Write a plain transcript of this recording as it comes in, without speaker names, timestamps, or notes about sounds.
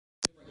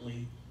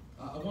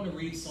I want to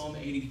read Psalm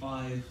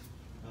 85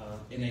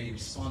 in a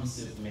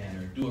responsive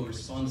manner, do a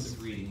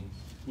responsive reading,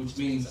 which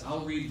means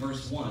I'll read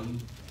verse 1,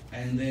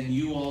 and then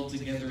you all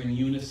together in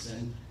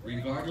unison,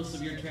 regardless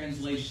of your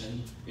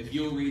translation, if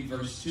you'll read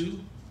verse 2,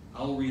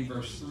 I'll read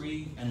verse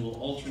 3, and we'll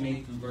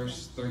alternate through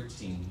verse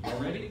 13. You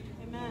ready?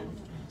 Amen.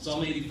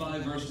 Psalm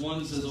 85 verse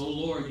 1 says, O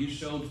Lord, you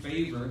showed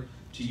favor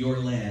to your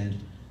land.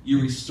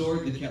 You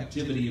restored the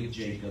captivity of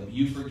Jacob.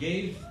 You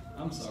forgave,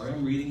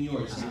 I'm reading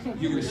yours.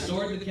 You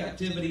restored the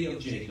captivity of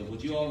Jacob.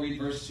 Would you all read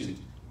verse 2?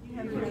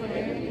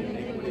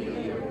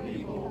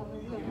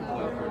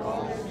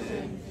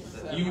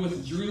 You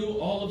withdrew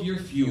all of your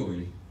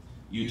fury.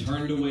 You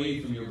turned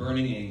away from your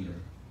burning anger.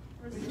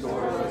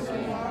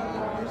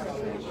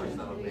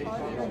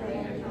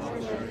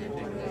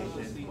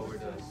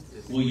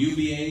 Will you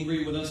be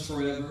angry with us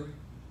forever?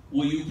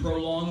 Will you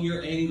prolong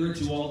your anger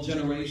to all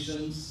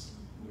generations?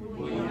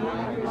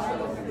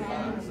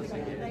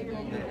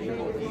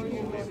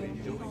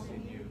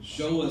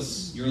 Show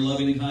us your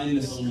loving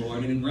kindness, O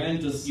Lord, and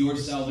grant us your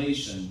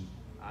salvation.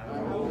 I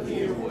will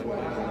hear what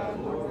my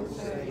Lord will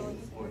say,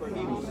 for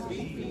he will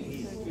speak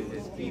peace to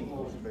his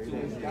people, to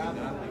his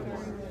godly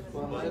ones,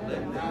 but let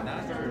them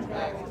not turn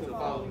back to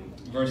folly.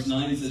 Verse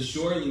 9 says,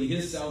 Surely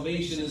his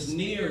salvation is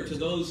near to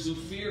those who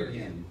fear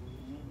him,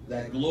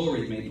 that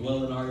glory may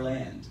dwell in our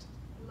land.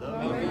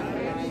 Loving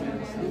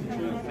kindness and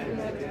truth and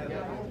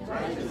together,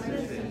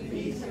 righteousness and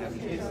peace have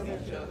kissed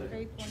each other.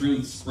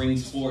 Truth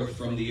springs forth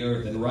from the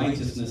earth, and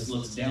righteousness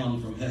looks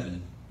down from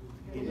heaven.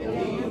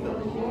 Indeed, the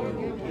Lord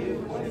will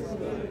give what is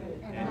good,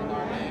 and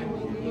our land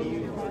will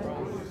yield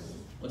produce.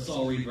 Let's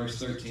all read verse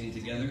 13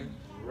 together.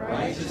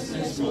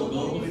 Righteousness will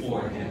go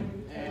before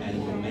him,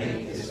 and will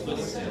make his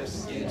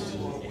footsteps into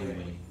a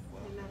way.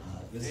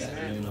 This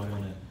afternoon, I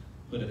want to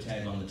put a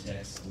tag on the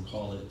text. We'll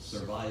call it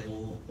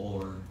Survival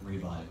or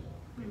Revival.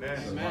 Amen.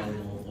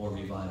 Survival or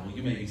revival.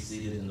 You may be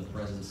seated in the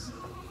presence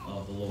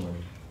of the Lord.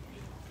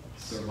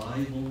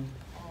 Survival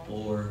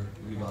or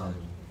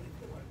revival.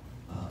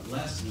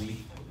 Last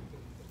week,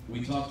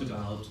 we talked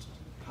about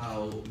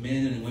how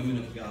men and women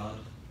of God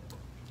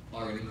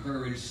are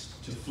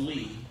encouraged to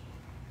flee,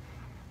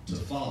 to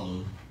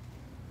follow,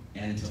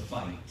 and to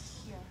fight.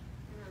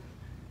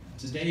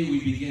 Today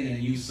we begin a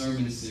new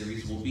sermon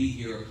series. We'll be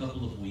here a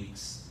couple of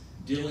weeks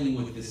dealing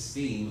with this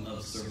theme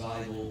of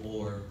survival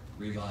or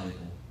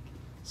revival.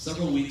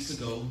 Several weeks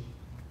ago,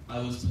 I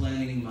was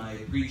planning my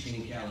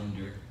preaching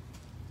calendar,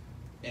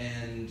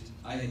 and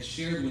I had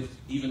shared with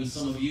even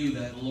some of you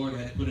that the Lord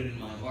had put it in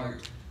my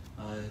heart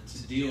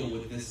to deal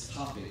with this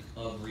topic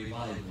of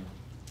revival.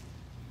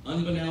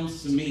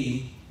 Unbeknownst to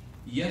me,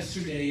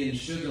 yesterday in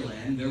Sugar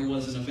Land, there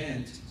was an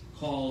event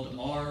called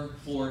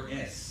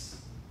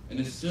R4S, and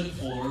it stood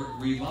for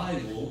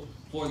Revival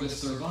for the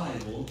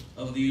Survival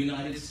of the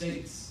United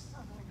States.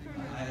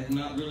 I'm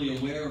not really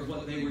aware of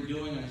what they were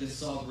doing. I just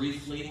saw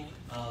briefly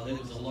there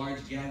was a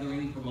large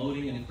gathering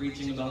promoting and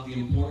preaching about the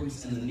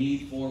importance and the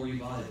need for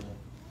revival.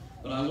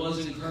 But I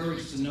was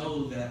encouraged to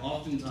know that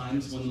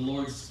oftentimes when the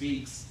Lord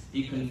speaks,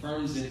 he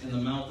confirms it in the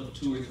mouth of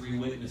 2 or 3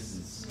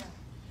 witnesses.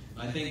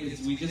 I think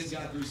we just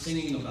got through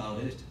singing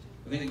about it.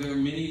 I think there are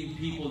many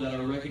people that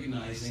are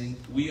recognizing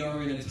we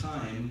are in a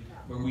time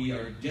where we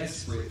are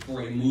desperate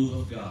for a move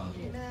of God.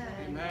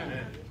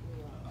 Amen.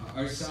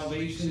 Our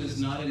salvation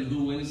is not in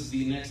who wins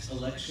the next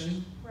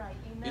election. Right.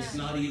 Amen. It's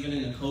not even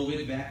in a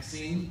COVID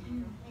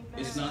vaccine.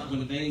 It's not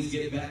when things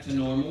get back to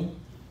normal.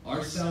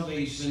 Our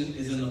salvation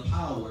is in the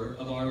power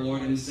of our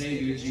Lord and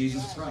Savior,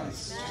 Jesus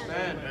Christ.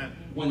 Amen.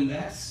 When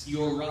that's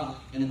your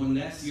rock and when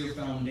that's your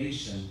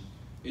foundation,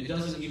 it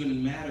doesn't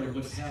even matter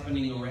what's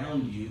happening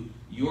around you.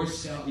 Your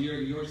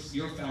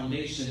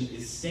foundation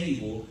is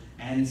stable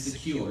and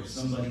secure.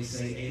 Somebody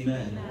say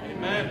amen.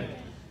 Amen.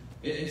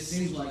 It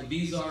seems like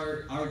these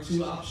are our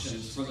 2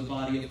 options for the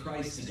body of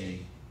Christ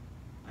today.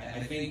 I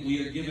think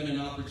we are given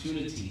an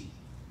opportunity,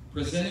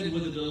 presented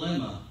with a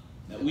dilemma,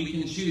 that we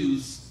can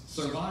choose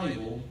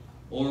survival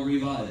or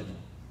revival.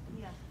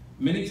 Yeah.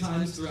 Many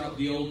times throughout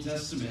the Old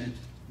Testament,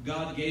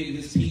 God gave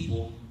his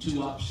people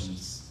 2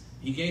 options.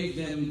 He gave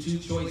them 2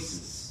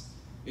 choices.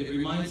 It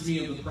reminds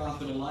me of the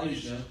prophet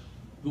Elijah,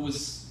 who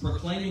was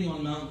proclaiming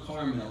on Mount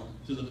Carmel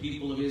to the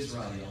people of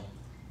Israel,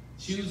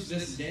 choose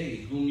this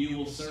day whom you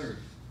will serve.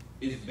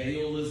 If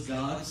Baal is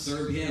God,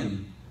 serve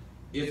him.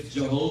 If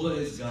Jehovah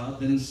is God,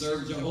 then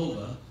serve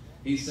Jehovah.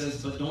 He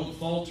says, but don't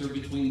falter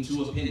between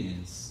 2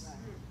 opinions.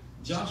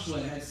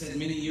 Joshua had said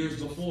many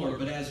years before,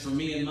 but as for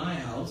me and my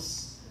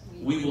house,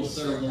 we will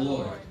serve the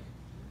Lord.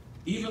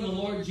 Even the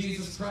Lord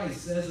Jesus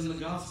Christ says in the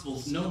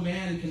Gospels, no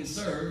man can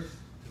serve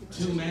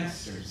 2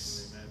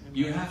 masters.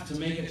 You have to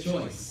make a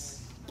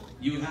choice.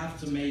 You have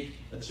to make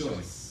a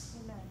choice.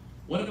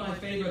 One of my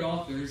favorite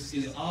authors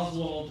is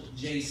Oswald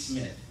J.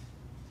 Smith.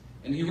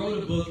 And he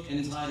wrote a book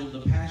entitled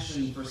The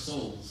Passion for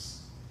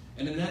Souls.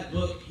 And in that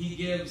book, he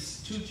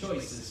gives 2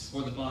 choices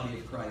for the body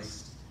of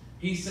Christ.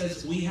 He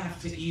says we have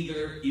to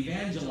either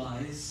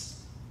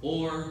evangelize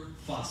or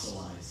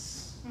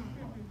fossilize.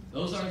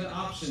 Those are the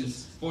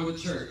options for the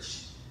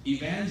church.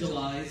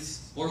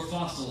 Evangelize or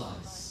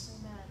fossilize.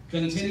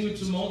 continue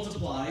to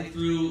multiply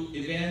through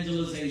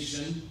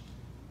evangelization,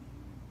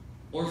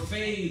 or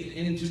fade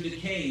into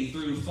decay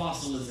through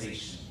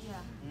fossilization.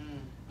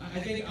 I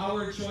think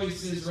our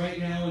choices right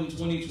now in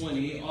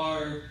 2020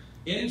 are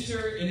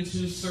enter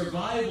into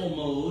survival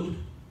mode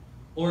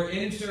or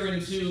enter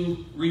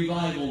into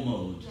revival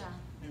mode. Yeah.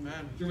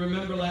 Amen. If you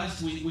remember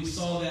last week, we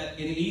saw that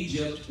in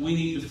Egypt, we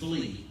need to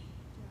flee.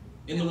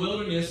 In the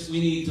wilderness, we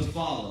need to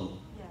follow.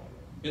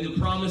 In the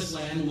promised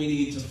land, we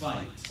need to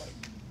fight.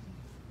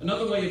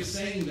 Another way of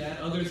saying that,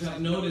 others have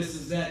noticed,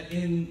 is that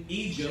in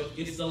Egypt,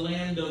 it's the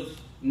land of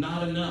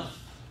not enough.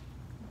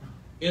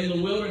 In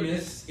the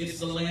wilderness, it's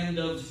the land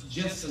of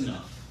just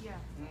enough. Yeah.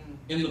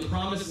 In the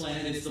promised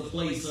land, it's the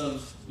place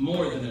of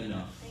more than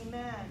enough.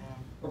 Amen.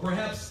 Or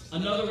perhaps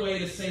another way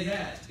to say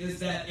that is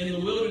that in the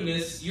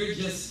wilderness, you're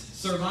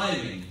just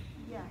surviving.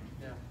 Yeah.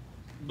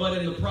 But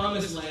in the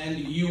promised land,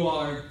 you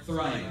are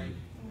thriving.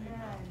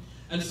 Amen.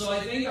 And so I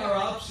think our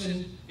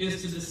option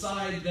is to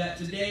decide that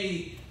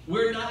today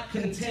we're not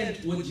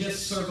content with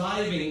just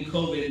surviving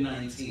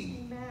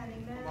COVID-19. Amen.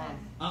 Amen.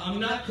 I'm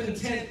not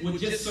content with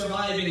just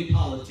surviving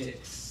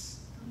politics.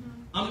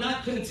 I'm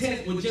not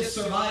content with just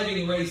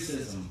surviving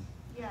racism.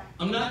 Yeah.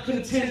 I'm not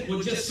content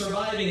with just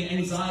surviving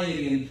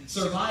anxiety and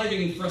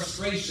surviving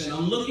frustration.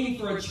 I'm looking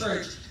for a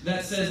church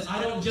that says,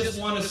 I don't just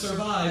want to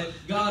survive.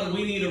 God,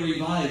 we need a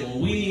revival.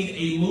 We need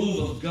a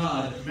move of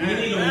God. Amen.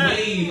 We need a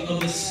wave of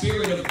the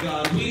Spirit of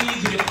God. We need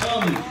you to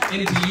come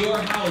into your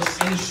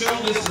house and show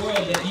this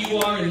world that you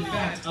are, in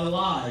fact,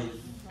 alive.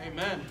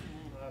 Amen.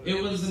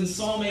 It was in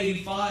Psalm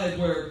 85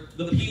 where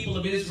the people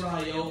of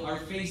Israel are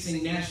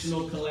facing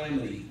national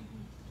calamity.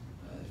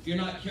 If you're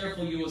not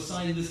careful, you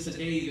assign this to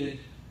David,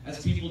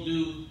 as people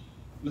do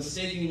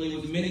mistakenly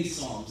with many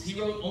psalms. He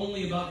wrote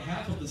only about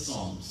half of the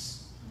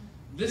psalms.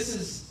 This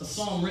is a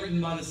psalm written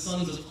by the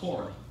sons of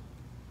Korah.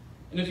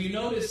 And if you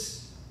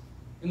notice,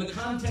 in the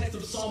context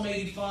of Psalm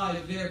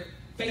 85, they're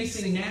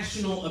facing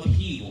national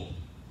upheaval.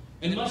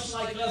 And much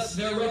like us,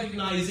 they're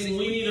recognizing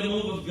we need a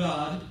move of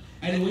God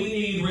and we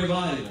need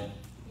revival.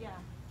 Yeah.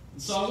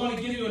 So I want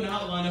to give you an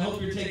outline. I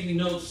hope you're taking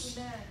notes.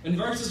 Amen. In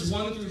verses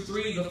 1 through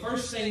 3, the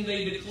first thing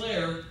they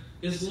declare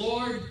is,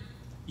 Lord,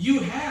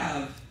 you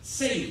have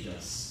saved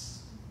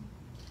us.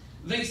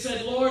 They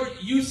said, Lord,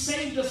 you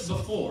saved us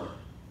before.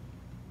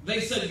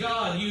 They said,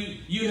 God,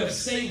 you have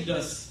saved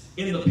us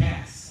in the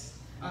past.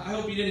 I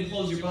hope you didn't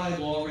close your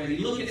Bible already.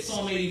 Look at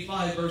Psalm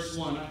 85, verse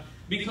 1.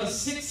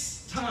 Because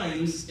 6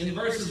 times in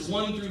verses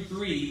 1 through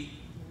 3,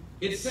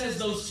 it says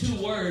those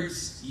 2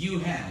 words, you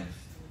have.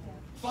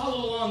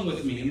 Follow along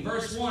with me. In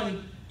verse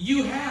 1,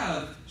 you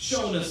have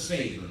shown us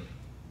favor.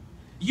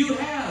 You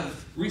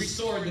have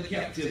restored the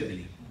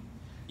captivity.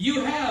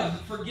 You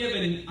have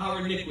forgiven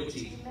our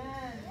iniquity.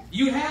 Amen.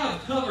 You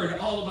have covered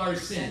all of our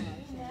sin.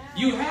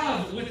 You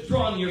have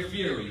withdrawn your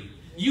fury.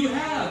 You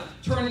have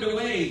turned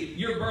away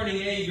your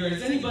burning anger.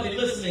 Is anybody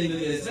listening to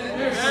this?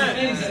 There are some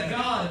things that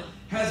God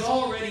has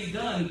already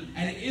done,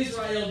 and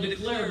Israel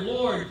declared,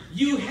 Lord,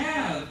 you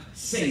have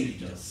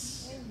saved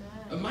us.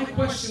 Amen. My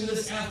question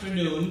this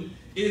afternoon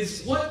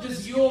is, what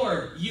does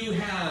your you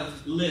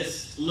have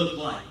list look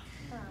like?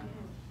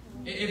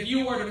 If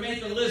you were to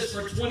make a list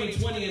for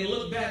 2020 and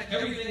look back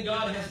everything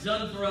God has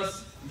done for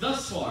us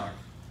thus far,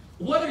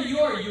 what are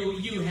your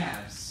you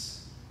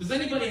haves? Does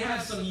anybody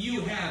have some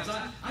you haves?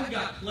 I've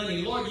got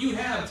plenty. Lord, you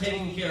have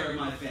taken care of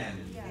my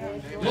family.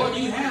 Lord,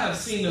 you have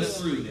seen us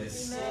through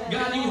this.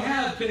 God, you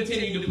have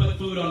continued to put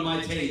food on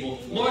my table.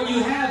 Lord,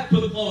 you have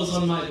put clothes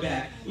on my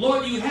back.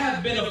 Lord, you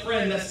have been a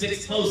friend that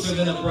sticks closer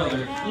than a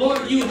brother.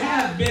 Lord, you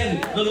have been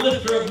the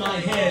lifter of my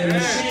head and the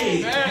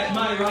shade at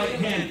my right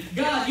hand.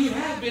 God, you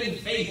have been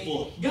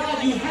faithful.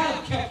 God, you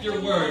have kept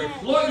your word.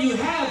 Lord, you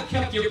have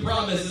kept your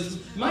promises.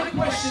 My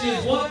question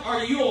is, what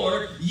are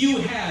your you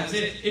haves?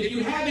 If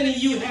you have any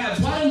you haves,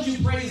 why don't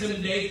you praise him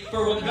today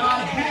for what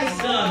God has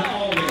done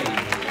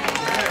already?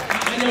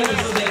 I know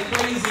this is a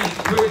crazy,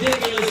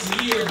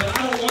 ridiculous year, but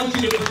I don't want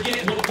you to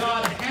forget what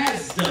God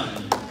has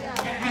done.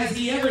 Has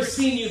he ever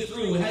seen you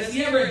through? Has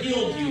he ever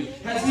healed you?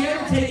 Has he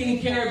ever taken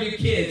care of your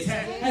kids?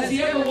 Has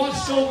he ever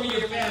watched over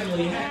your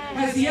family?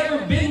 Has he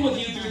ever been with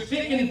you through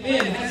thick and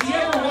thin? Has he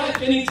ever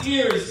wiped any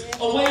tears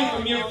away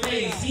from your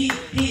face?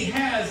 He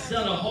has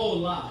done a whole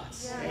lot.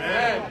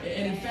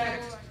 In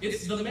fact,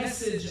 it's the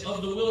message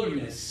of the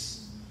wilderness.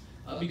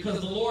 Because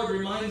the Lord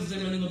reminds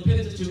them in the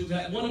Pentateuch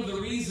that one of the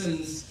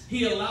reasons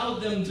he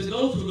allowed them to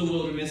go through the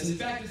wilderness, in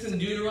fact, it's in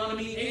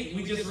Deuteronomy 8,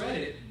 we just read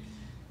it.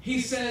 He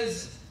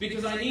says,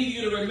 because I need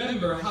you to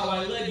remember how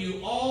I led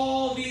you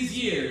all these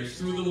years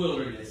through the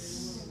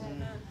wilderness.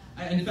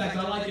 In fact,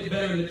 I like it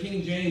better in the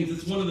King James.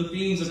 It's one of the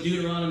themes of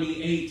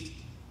Deuteronomy 8.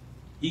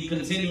 He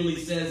continually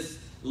says,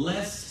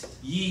 lest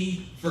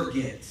ye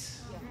forget.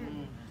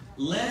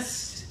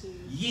 Lest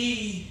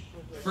ye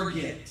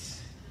forget.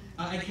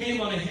 I came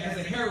on as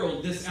a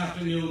herald this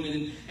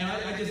afternoon, and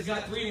I just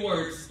got 3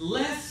 words.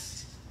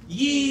 Lest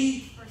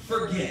ye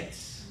forget.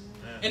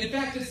 In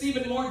fact, it's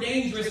even more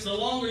dangerous the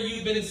longer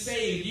you've been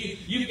saved.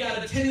 You've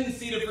got a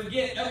tendency to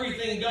forget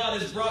everything God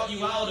has brought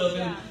you out of.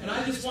 And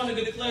I just want to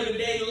declare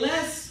today,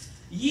 lest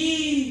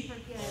ye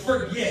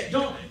forget.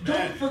 Don't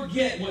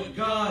forget what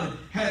God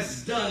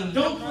has done.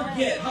 Don't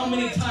forget how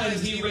many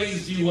times he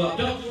raised you up.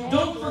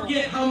 Don't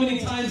forget how many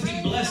times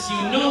he blessed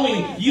you,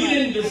 knowing you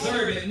didn't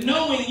deserve it,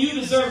 knowing you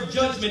deserved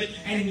judgment,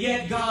 and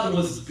yet God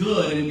was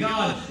good, and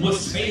God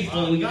was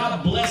faithful, and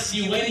God blessed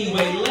you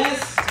anyway,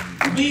 lest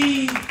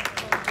we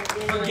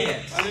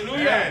forget.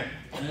 Hallelujah.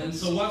 And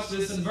so watch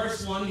this. In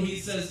verse 1, he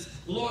says,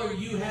 Lord,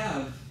 you've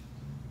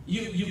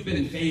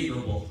been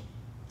favorable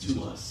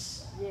to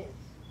us.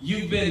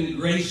 You've been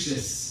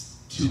gracious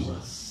to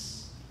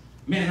us.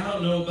 Man, I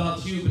don't know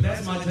about you, but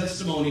that's my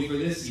testimony for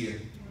this year.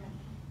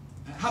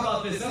 How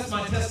about this? That's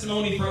my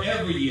testimony for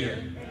every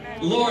year.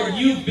 Lord,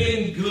 you've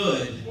been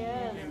good.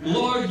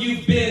 Lord,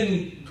 you've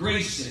been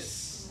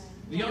gracious.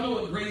 Do y'all know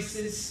what grace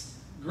is?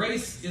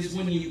 Grace is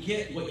when you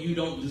get what you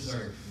don't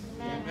deserve.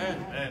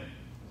 Amen.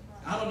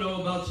 I don't know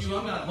about you.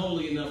 I'm not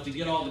holy enough to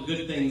get all the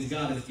good things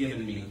God has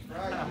given me.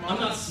 I'm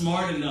not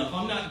smart enough.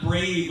 I'm not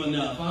brave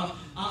enough.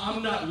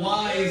 I'm not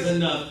wise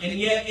enough. And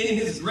yet, in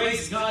his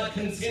grace, God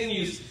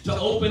continues to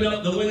open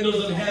up the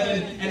windows of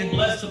heaven and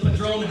bless the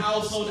Padron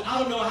household. I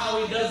don't know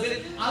how he does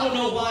it. I don't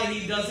know why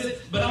he does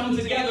it. But I'm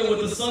together with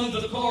the sons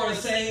of Korah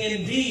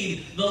saying,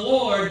 indeed, the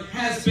Lord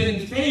has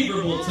been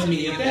favorable to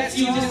me. If that's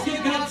you, just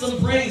give God some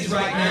praise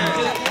right now.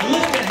 Just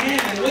lift a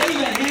hand,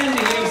 wave a hand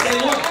to him and say,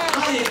 Lord,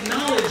 I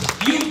acknowledge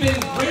you've been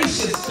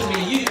gracious to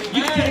me.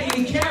 You've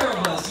taken care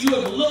of us. You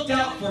have looked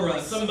out for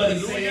us. Somebody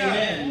say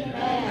amen.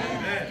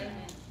 Amen.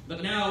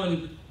 But now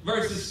in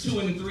verses 2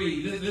 and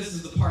 3, this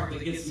is the part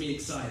that gets me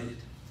excited.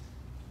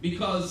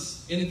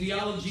 Because in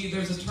theology,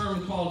 there's a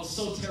term called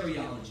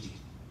soteriology.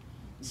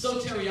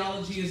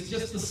 Soteriology is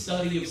just the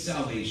study of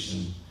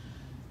salvation.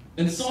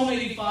 And Psalm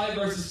 85,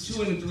 verses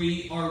 2 and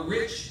 3 are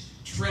rich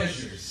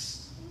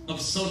treasures of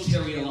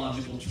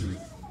soteriological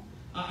truth.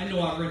 I know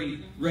I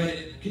already read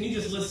it. Can you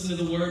just listen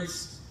to the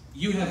words?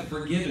 You have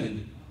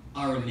forgiven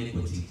our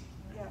iniquity.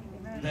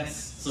 That's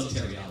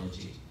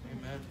soteriology.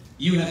 Amen.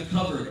 You have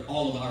covered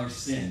all of our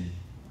sin.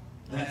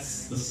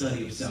 That's the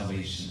study of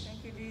salvation.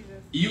 Thank you,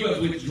 Jesus. You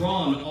have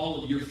withdrawn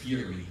all of your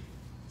fury.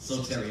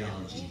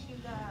 Soteriology.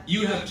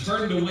 You have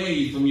turned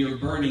away from your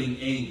burning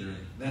anger.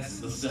 That's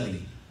the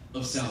study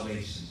of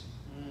salvation.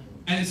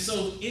 And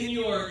so in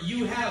your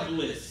you have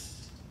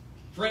list,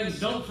 friends,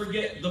 don't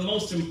forget the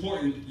most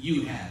important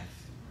you have.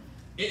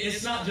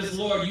 It's not just,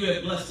 Lord, you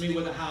have blessed me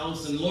with a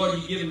house, and Lord,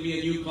 you've given me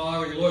a new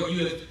car, and Lord,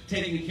 you have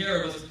taken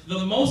care of us.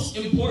 The most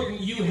important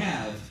you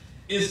have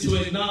is to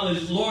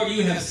acknowledge, Lord,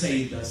 you have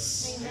saved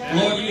us. Amen.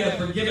 Lord, you have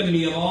forgiven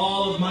me of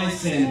all of my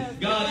sin.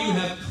 God, you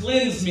have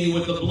cleansed me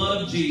with the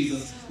blood of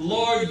Jesus.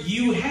 Lord,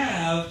 you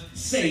have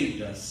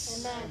saved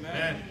us.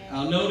 Amen.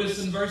 Now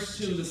notice in verse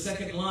 2, the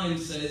second line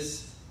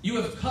says,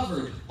 you have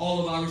covered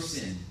all of our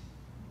sin.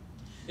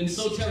 In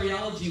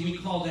soteriology, we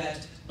call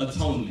that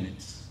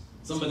atonement.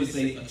 Somebody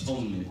say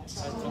atonement.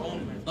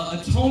 Atonement.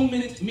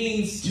 Atonement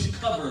means to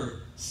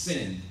cover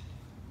sin.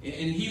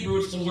 In Hebrew,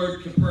 it's the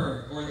word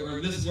kippur,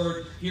 or this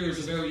word here is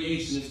a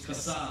variation, it's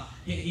kasa.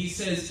 He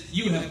says,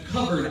 you have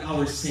covered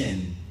our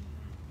sin.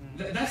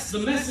 That's the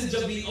message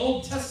of the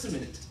Old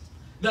Testament,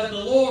 that the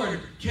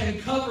Lord can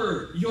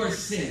cover your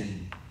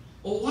sin.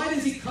 Well, why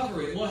does he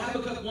cover it? Well,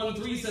 Habakkuk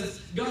 1:3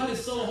 says, God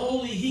is so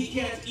holy, he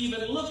can't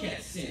even look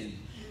at sin.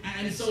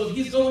 And so if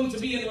he's going to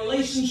be in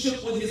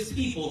relationship with his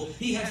people,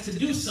 he has to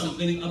do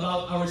something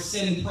about our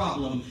sin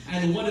problem.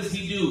 And what does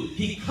he do?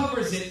 He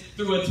covers it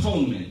through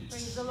atonement.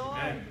 Praise the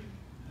Lord.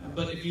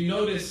 But if you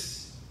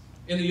notice,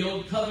 in the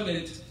Old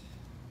Covenant,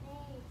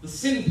 the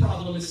sin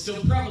problem is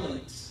still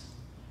prevalent.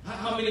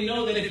 How many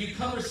know that if you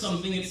cover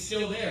something, it's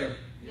still there?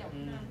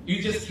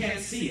 You just can't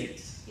see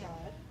it.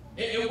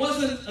 It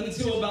wasn't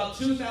until about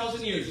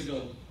 2,000 years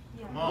ago,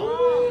 Come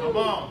on. Come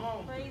on.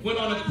 when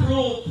on a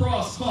cruel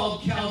cross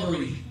called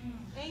Calvary,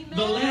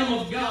 the Lamb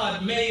of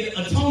God made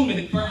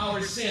atonement for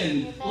our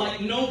sin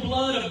like no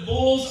blood of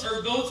bulls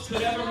or goats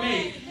could ever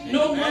make.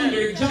 No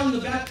wonder John the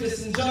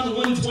Baptist in John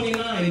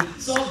 1:29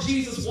 saw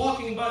Jesus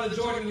walking by the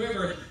Jordan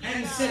River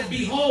and said,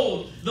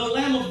 behold, the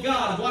Lamb of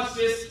God, watch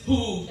this,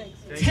 who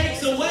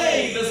takes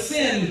away the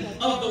sin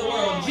of the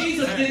world.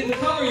 Jesus didn't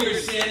cover your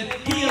sin.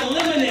 He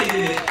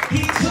eliminated it.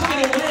 He took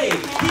it away.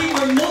 He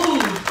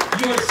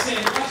removed your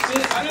sin. Watch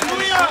this.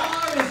 Hallelujah. As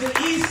far as the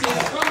east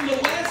is from the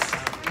west,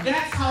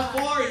 that's how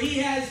far he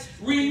has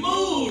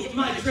removed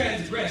my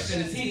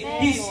transgressions.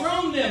 He's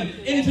thrown them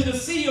into the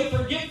sea of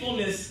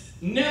forgetfulness,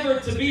 never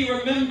to be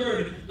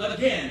remembered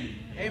again.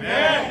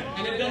 Amen.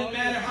 And it doesn't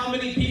matter how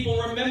many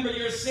people remember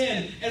your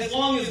sin, as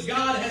long as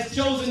God has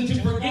chosen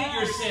to forget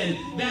your sin.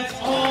 That's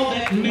all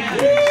that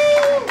matters.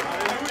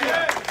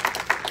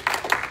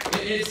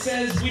 It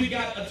says we've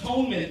got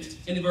atonement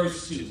in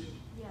verse 2.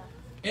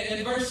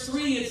 In verse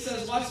 3 it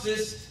says, watch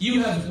this,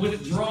 you have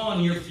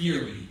withdrawn your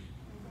fury.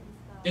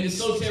 In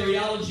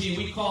soteriology,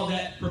 we call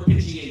that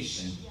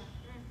propitiation.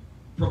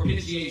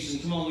 Propitiation.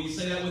 Come on, will you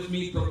say that with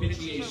me?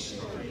 Propitiation.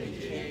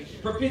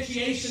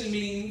 Propitiation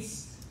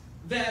means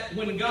that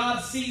when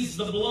God sees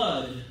the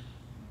blood,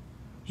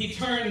 he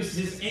turns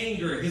his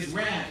anger, his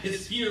wrath,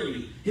 his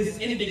fury, his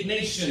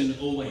indignation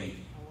away.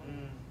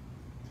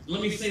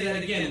 Let me say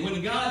that again.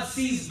 When God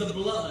sees the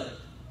blood,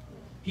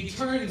 he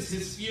turns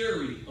his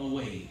fury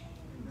away.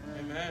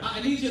 Amen. I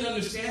need you to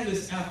understand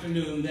this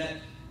afternoon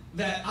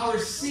that our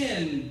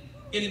sin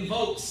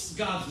invokes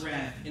God's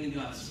wrath and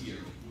God's fury.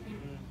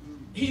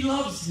 He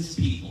loves his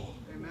people.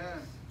 Amen.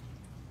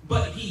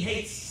 But he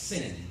hates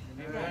sin.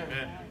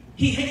 Amen.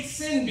 He hates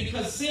sin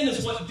because sin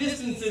is what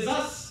distances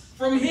us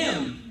from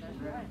him.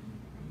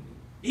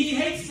 He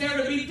hates there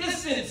to be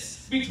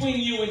distance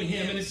between you and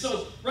him. And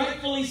so,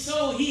 rightfully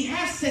so, he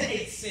has to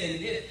hate sin.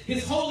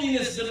 His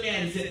holiness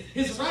demands it.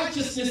 His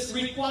righteousness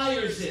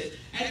requires it.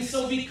 And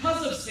so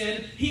because of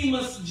sin, he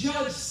must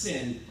judge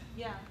sin.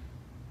 Yeah.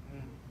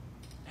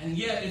 And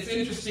yet, it's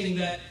interesting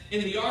that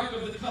in the Ark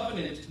of the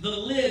Covenant, the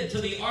lid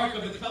to the Ark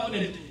of the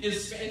Covenant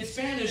is, in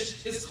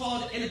Spanish, is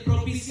called el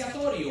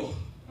propiciatorio.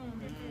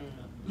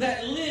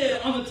 That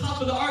lid on the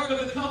top of the Ark of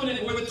the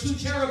Covenant where the two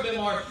cherubim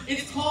are,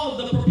 it's called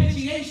the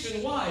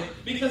propitiation. Why?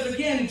 Because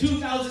again,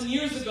 2,000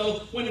 years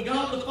ago, when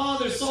God the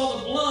Father saw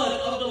the blood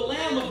of the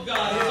Lamb of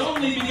God, his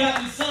only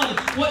begotten Son,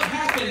 what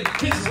happened?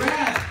 His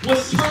wrath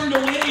was turned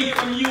away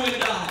from you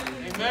and I.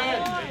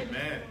 Amen.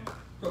 Amen.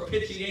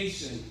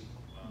 Propitiation.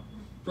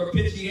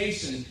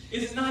 Propitiation.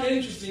 Is it not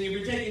interesting? If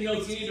you're taking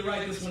notes, you need to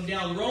write this one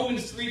down.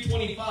 Romans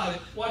 3:25.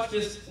 Watch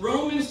this.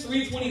 Romans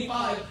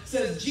 3:25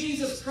 says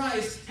Jesus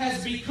Christ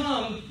has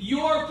become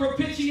your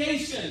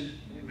propitiation.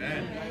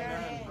 Amen.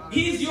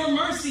 He's your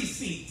mercy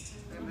seat.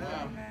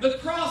 Amen. The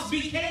cross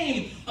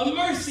became a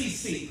mercy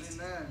seat.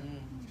 Amen.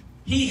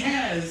 He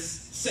has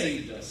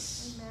saved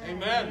us.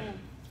 Amen.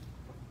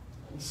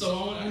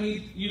 So I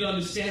need you to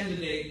understand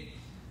today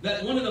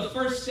that one of the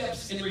first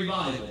steps in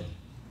revival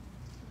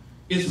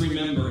is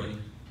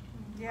remembering.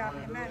 Yeah.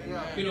 Amen.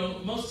 You know,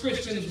 most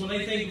Christians, when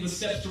they think of the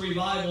steps to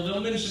revival,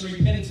 they'll mention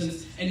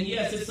repentance, and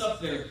yes, it's up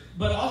there.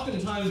 But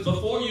oftentimes,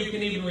 before you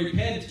can even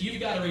repent, you've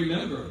got to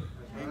remember.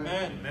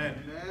 Amen. Amen.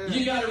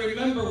 You got to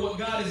remember what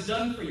God has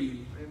done for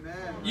you.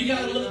 Amen. You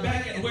got to look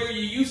back at where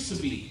you used to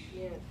be.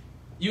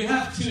 You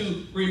have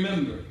to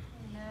remember.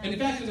 In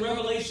fact, in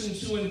Revelation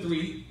 2 and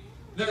 3,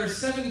 there are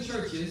 7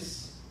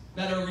 churches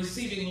that are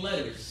receiving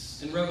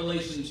letters in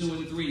Revelation 2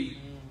 and 3.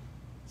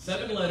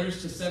 7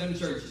 letters to 7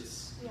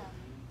 churches. Yeah.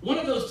 One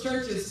of those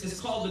churches is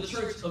called the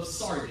Church of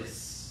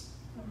Sardis.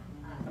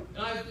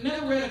 And I've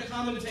never read a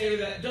commentator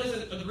that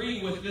doesn't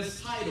agree with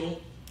this title.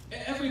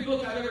 Every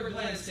book I've ever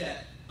glanced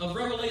at of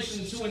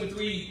Revelation 2 and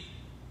 3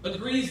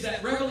 agrees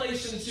that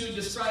Revelation 2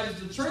 describes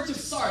the Church of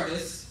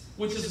Sardis,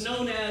 which is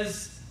known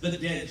as the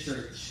dead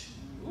church.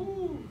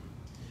 Ooh.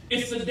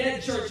 It's the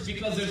dead church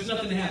because there's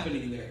nothing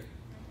happening there.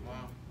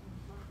 Wow.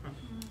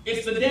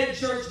 It's the dead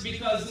church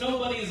because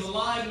nobody is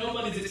alive,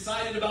 nobody's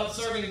excited about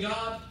serving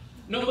God,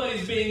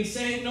 nobody's being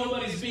saved,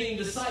 nobody's being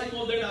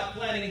discipled, they're not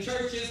planting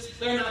churches,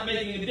 they're not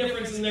making a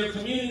difference in their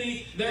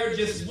community, they're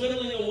just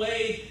whittling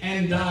away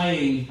and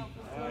dying.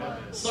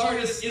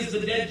 Sardis is the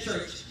dead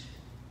church.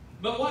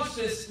 But watch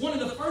this, one of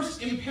the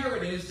first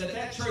imperatives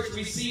that church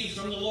receives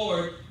from the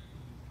Lord,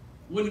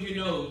 wouldn't you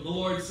know, the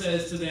Lord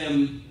says to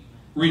them,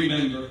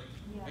 remember.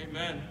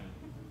 Amen.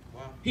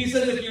 Wow. He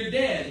says, if you're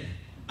dead,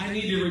 I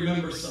need you to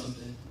remember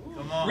something.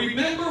 Come on.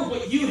 Remember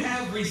what you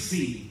have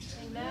received.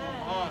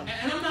 Amen.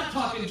 And I'm not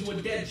talking to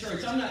a dead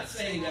church. I'm not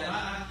saying that.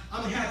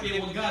 I'm happy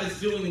at what God is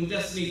doing in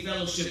Destiny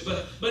Fellowship.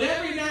 But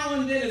every now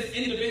and then as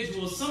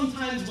individuals,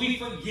 sometimes we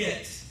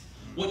forget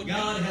what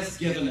God has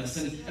given us.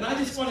 And I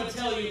just want to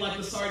tell you, like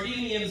the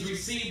Sardinians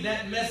received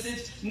that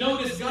message,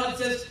 notice God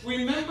says,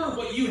 remember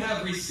what you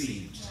have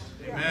received.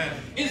 Amen.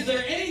 Is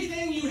there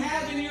anything you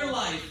have in your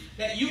life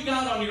that you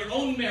got on your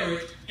own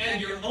merit and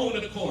your own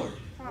accord?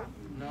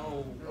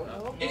 No.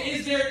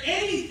 Is there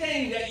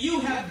anything that you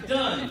have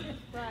done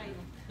Right.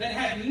 that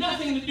had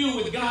nothing to do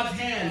with God's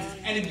hands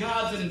and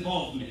God's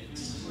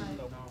involvement?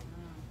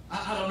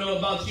 I don't know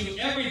about you.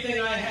 Everything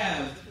I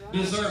have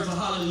deserves a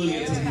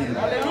hallelujah to Him.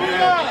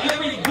 Hallelujah.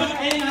 Every good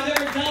thing I've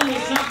ever done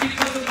was not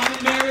because of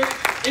my merit.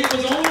 It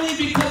was only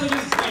because of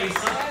His grace.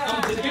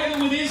 I'm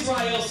together with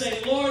Israel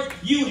saying, Lord,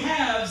 you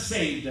have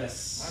saved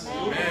us.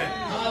 Amen.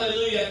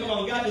 Hallelujah. Come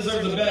on, God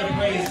deserves a better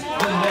praise than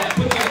that.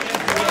 Put your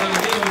hands together and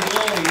give Him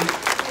glory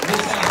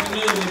this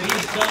afternoon if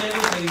He's done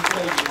anything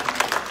for you.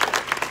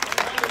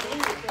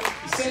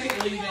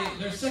 Secondly,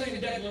 their second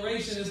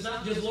declaration is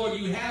not just, Lord,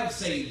 you have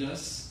saved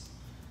us.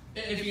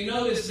 If you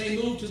notice, they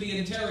move to the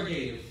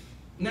interrogative.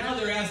 Now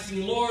they're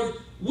asking, Lord,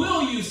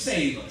 will you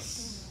save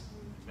us?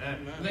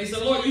 Amen. They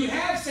said, Lord, you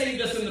have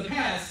saved us in the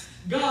past.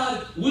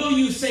 God, will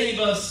you save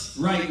us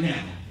right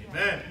now?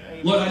 Amen.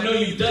 Lord, I know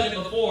you've done it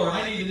before.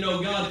 I need to know,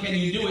 God, can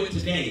you do it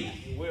today?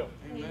 You will.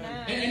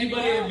 Amen.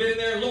 Anybody ever been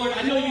there? Lord,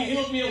 I know you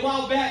healed me a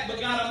while back, but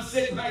God, I'm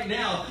sick right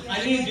now.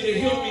 I need you to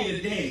heal me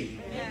today.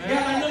 God,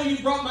 I know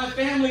you brought my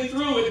family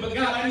through it, but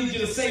God, I need you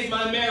to save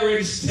my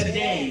marriage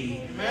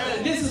today.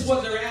 Amen. This is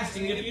what they're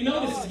asking. If you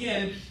notice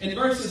again, in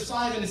verses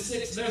 5 and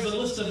 6, there's a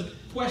list of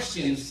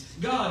questions.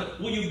 God,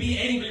 will you be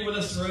angry with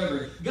us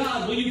forever?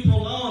 God, will you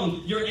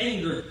prolong your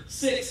anger?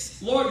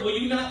 6, Lord, will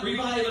you not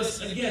revive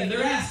us again?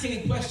 They're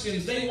asking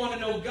questions. They want to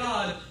know,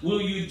 God,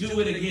 will you do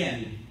it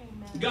again?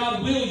 Amen.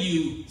 God, will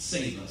you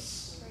save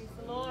us? Praise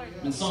the Lord.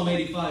 In Psalm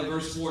 85,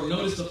 verse 4,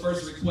 notice the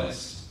first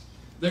request.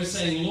 They're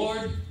saying,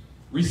 Lord,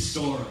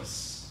 restore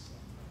us.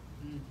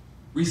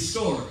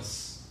 Restore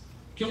us.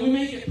 Can we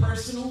make it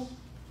personal?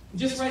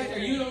 Just right there.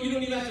 You don't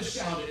even have to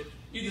shout it.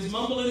 You just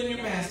mumble it in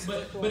your mask.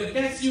 But if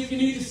that's you, can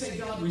you just say,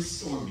 God,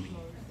 restore me?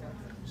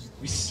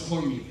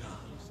 Restore me, God.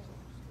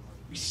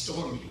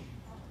 Restore me.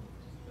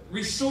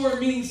 Restore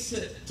means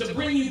to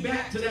bring you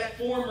back to that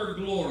former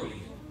glory.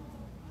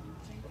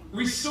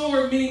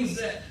 Restore means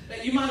that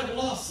you might have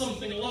lost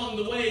something along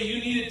the way. You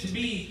need it to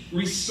be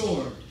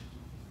restored.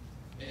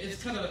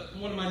 It's kind of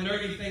one of my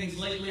nerdy things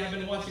lately. I've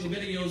been watching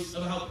videos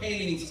of how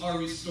paintings are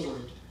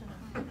restored.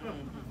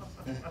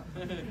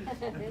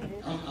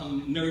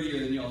 I'm nerdier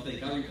than y'all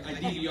think. I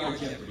DVR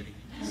Jeopardy.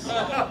 Sorry,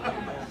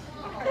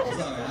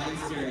 I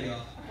didn't scare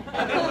y'all.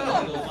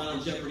 I'll go Final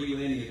Jeopardy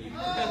with any of you.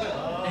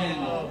 And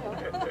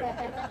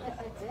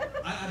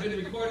I've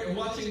been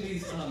watching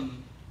these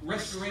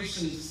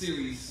restoration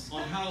series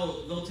on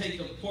how they'll take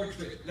a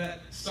portrait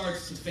that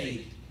starts to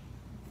fade.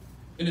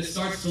 And it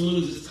starts to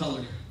lose its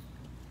color.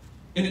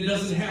 And it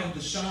doesn't have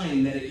the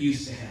shine that it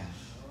used to have.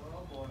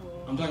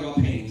 I'm talking about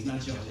paintings,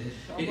 not y'all.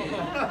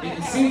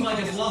 It seems like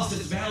it's lost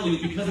its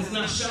value because it's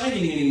not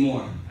shining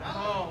anymore.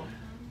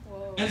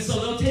 And so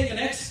they'll take an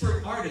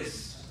expert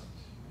artist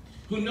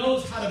who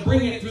knows how to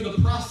bring it through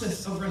the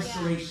process of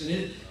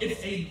restoration.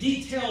 It's a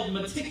detailed,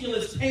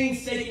 meticulous,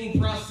 painstaking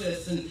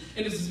process, and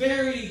it's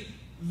very,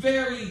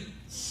 very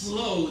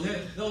slow.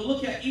 They'll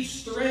look at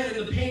each thread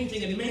in the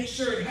painting and make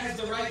sure it has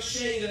the right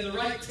shade and the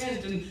right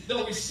tint, and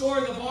they'll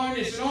restore the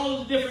varnish and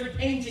all of the different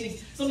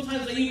paintings.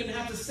 Sometimes they even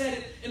have to set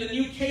it in a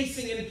new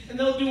casing, and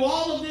they'll do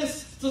all of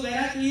this so that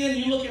at the end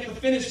you look at the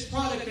finished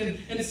product,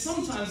 and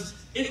sometimes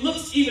it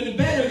looks even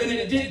better than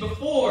it did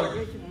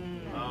before.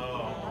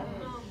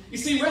 You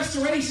see,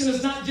 restoration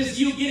is not just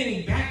you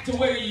getting back to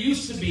where you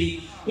used to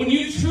be. When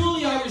you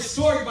truly are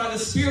restored by the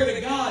Spirit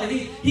of God,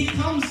 He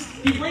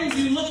brings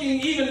you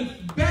looking even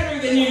better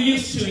than you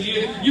used to.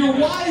 You're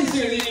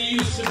wiser than you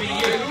used to be.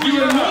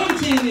 Your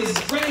anointing is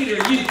greater.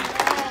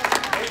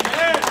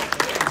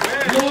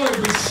 Lord,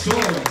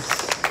 restore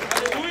us.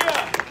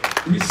 Hallelujah.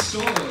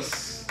 Restore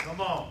us.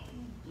 Come on.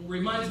 It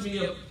reminds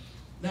me of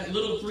that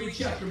little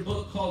 3-chapter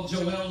book called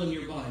Joel in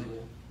your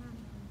Bible.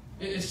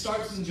 It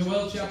starts in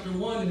Joel chapter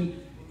 1,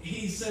 and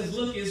he says,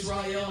 look,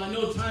 Israel, I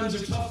know times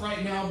are tough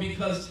right now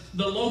because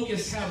the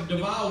locusts have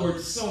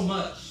devoured so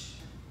much.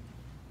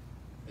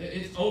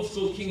 It's old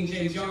school King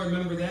James. Y'all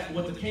remember that?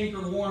 What the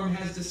cankerworm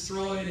has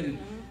destroyed. And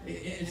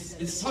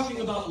it's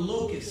talking about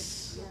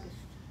locusts.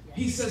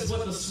 He says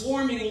what the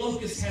swarming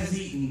locust has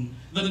eaten,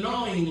 the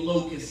gnawing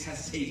locust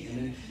has taken.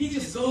 And he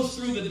just goes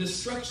through the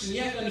destruction.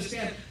 You have to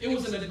understand, it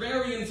was an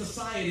agrarian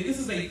society. This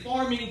is a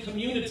farming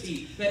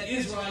community that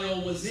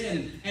Israel was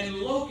in. And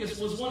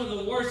locust was one of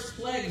the worst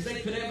plagues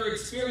they could ever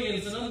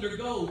experience and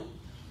undergo.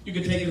 You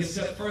could take it a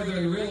step further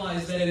and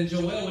realize that in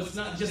Joel, it's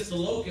not just the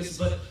locusts,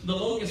 but the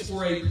locusts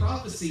were a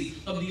prophecy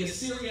of the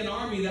Assyrian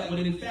army that would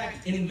in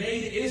fact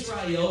invade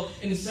Israel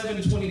in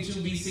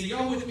 722 BC.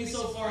 Y'all with me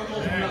so far? I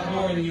hope I'm not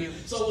boring you.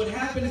 So what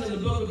happens in the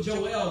book of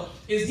Joel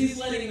is he's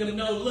letting them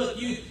know, look,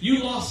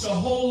 you lost a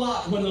whole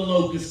lot when the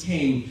locusts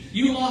came.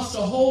 You lost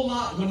a whole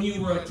lot when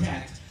you were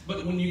attacked.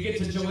 But when you get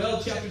to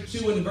Joel chapter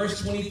 2 and verse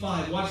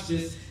 25, watch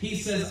this. He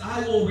says,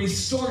 I will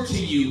restore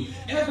to you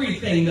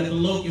everything that the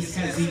locust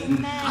has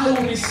eaten. I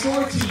will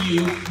restore to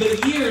you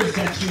the years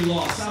that you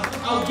lost.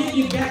 I'll give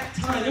you back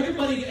time.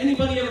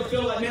 Anybody ever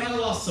feel like, man, I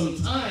lost some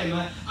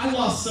time. I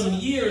lost some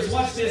years.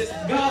 Watch this.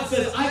 God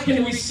says, I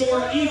can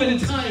restore even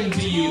time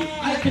to you.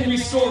 I can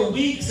restore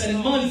weeks and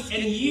months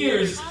and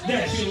years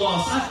that you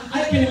lost.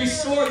 I can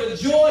restore the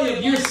joy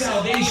of your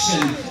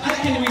salvation. I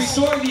can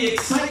restore the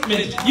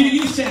excitement you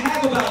used to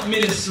have about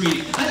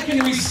ministry. I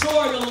can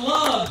restore the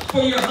love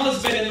for your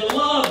husband and the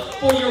love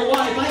for your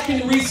wife. I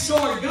can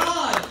restore.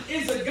 God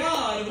is a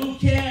God who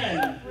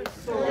can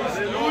restore us.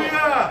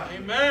 Hallelujah.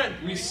 Amen.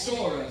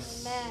 Restore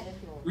us.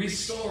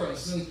 Restore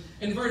us. And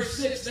in verse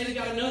 6, they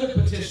got another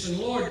petition.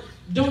 Lord,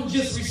 don't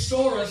just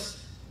restore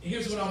us.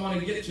 Here's what I want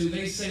to get to.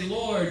 They say,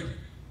 Lord,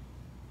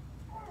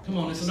 come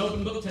on, it's an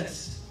open book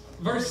test.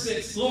 Verse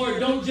 6, Lord,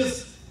 don't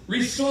just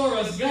restore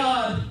us.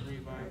 God,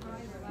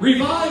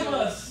 revive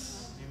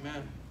us.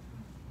 Amen.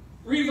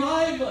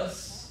 Revive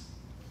us.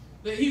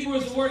 The Hebrew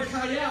is the word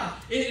chaya.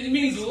 It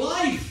means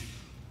life.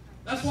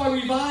 That's why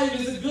revive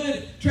is a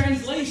good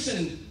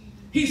translation.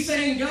 He's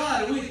saying,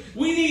 God,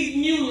 we need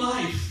new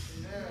life.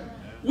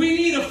 We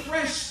need a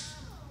fresh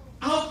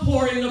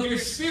outpouring of your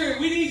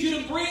Spirit. We need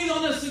you to breathe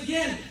on us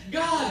again.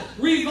 God,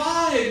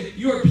 revive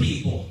your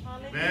people.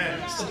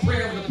 Amen. It's the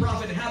prayer of the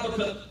prophet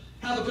Habakkuk.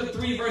 Habakkuk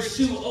 3 verse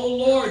 2, O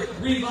Lord,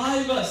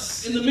 revive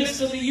us in the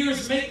midst of the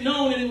years, make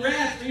known in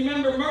wrath,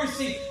 remember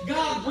mercy.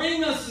 God,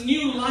 bring us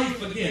new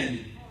life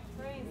again.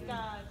 Praise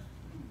God.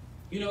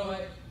 You know,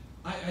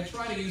 I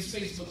try to use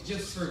Facebook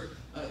just for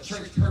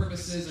church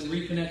purposes and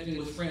reconnecting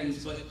with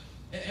friends, but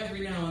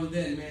every now and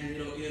then, man,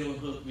 it'll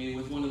hook me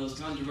with one of those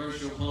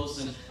controversial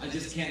posts, and I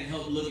just can't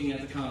help looking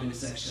at the comment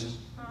section.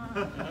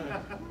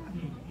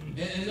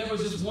 And there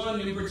was just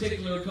one in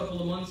particular a couple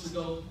of months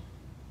ago.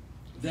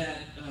 that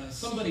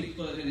somebody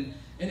put, and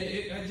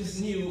I just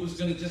knew it was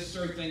going to just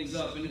stir things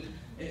up. And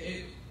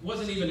it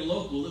wasn't even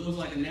local. It was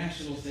like a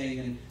national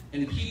thing.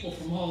 And people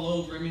from all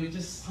over, I mean,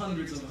 just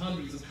hundreds of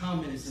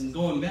comments and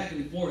going back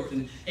and forth,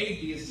 and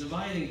atheists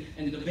dividing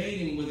and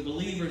debating with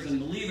believers, and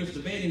believers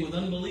debating with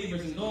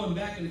unbelievers, and going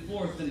back and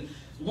forth. And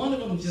one of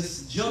them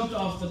just jumped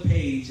off the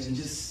page and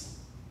just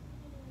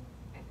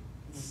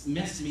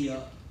messed me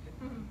up.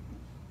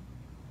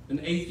 An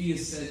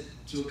atheist said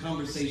to a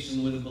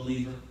conversation with a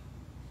believer,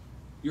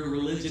 "Your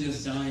religion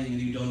is dying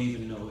and you don't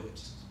even know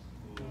it."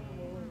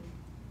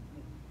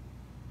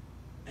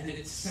 And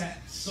it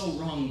sat so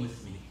wrong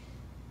with me.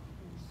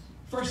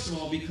 First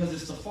of all, because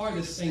it's the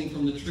farthest thing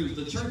from the truth.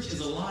 The church is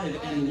alive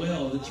and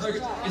well. The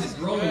church is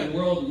growing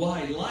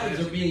worldwide. Lives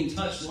are being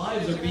touched.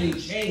 Lives are being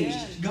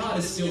changed. God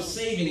is still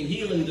saving,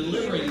 healing,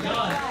 delivering.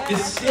 God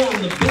is still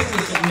in the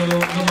business of the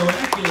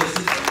miraculous.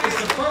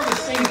 It's the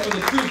furthest thing from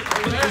the truth.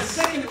 But the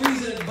second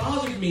reason it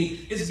bothered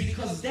me is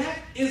because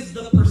that is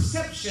the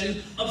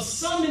perception of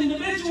some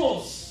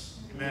individuals.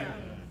 Amen.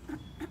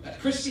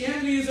 That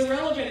Christianity is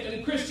irrelevant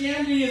and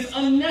Christianity is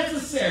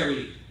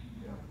unnecessary.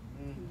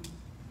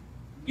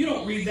 You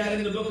don't read that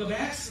in the book of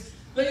Acts.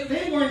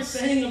 They weren't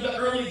saying of the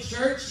early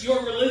church,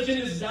 your religion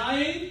is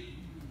dying.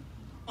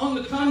 On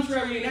the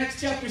contrary, in Acts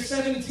chapter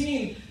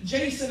 17,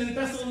 Jason and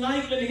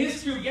Thessalonica and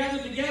his crew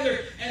gathered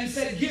together and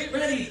said, get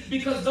ready,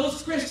 because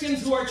those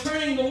Christians who are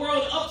turning the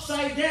world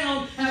upside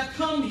down have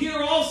come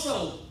here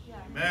also.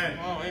 Amen.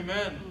 Oh,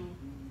 amen.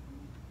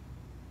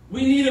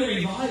 We need a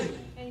revival.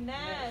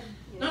 Amen.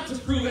 Not to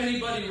prove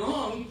anybody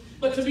wrong,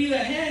 but to be the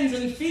hands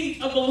and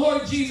feet of the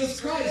Lord Jesus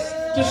Christ,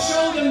 to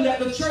show them that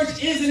the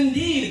church is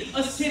indeed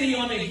a city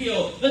on a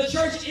hill. The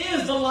church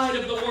is the light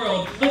of the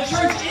world. The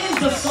church is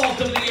the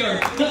salt of the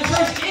earth. The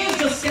church is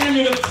the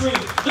standard of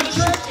truth. The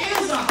church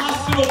is a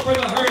hospital for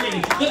the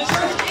hurting. The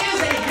church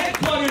is a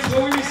headquarters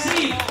where we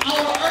receive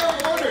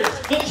our orders.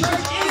 The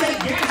church is a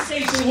gas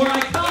station where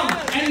I come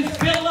and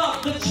fill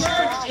up. The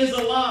church is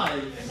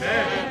alive.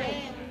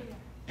 Amen.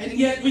 And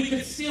yet we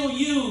could still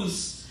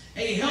use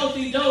a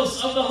healthy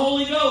dose of the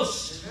Holy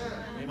Ghost.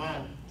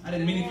 Amen. I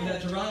didn't mean for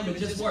that to rhyme, it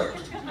just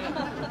worked.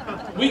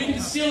 We can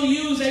still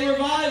use a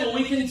revival.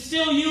 We can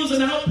still use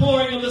an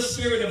outpouring of the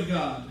Spirit of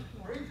God.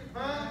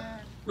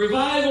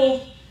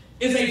 Revival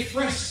is a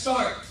fresh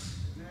start.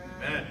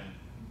 Amen.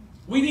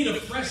 We need a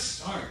fresh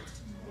start.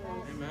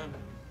 Amen.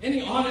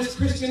 Any honest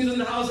Christians in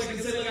the house that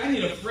can say, look, I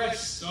need a fresh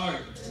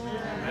start.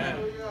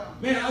 Amen.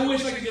 Man, I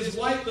wish I could just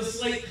wipe the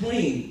slate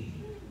clean.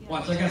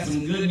 Watch, I got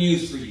some good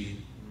news for you.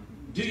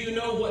 Do you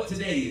know what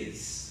today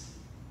is?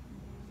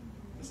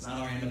 It's not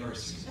our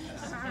anniversary.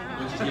 That's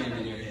what you're getting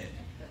in your head.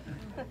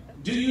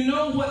 Do you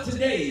know what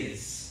today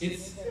is?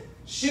 It's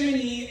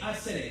Shemini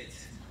Atzeret.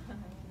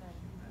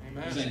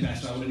 You're saying,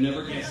 Pastor, I would have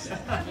never guessed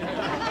that.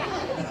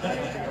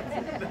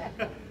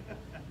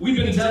 We've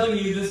been telling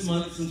you this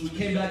month, since we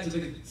came back to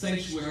the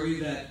sanctuary,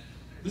 that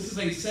this is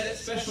a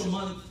special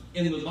month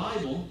in the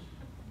Bible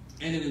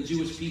and in the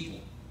Jewish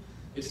people.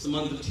 It's the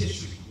month of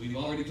Tishri. We've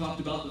already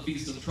talked about the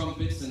Feast of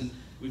Trumpets, and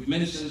we've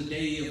mentioned the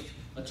Day of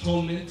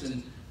Atonement,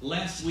 and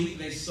last week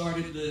they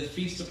started the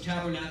Feast of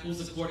Tabernacles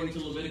according to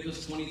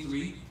Leviticus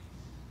 23.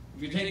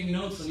 If you're taking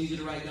notes, I need you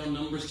to write down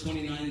Numbers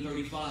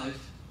 29:35,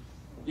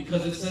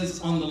 because it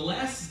says, on the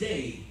last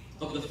day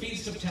of the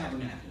Feast of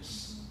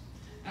Tabernacles.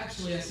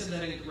 Actually, I said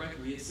that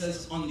incorrectly. It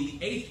says on the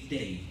 8th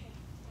day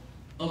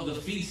of the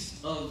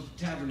Feast of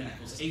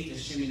Tabernacles. 8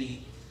 is Shemini.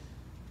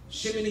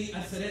 Shemini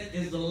Atzeret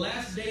is the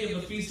last day of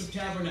the Feast of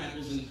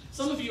Tabernacles. And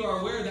some of you are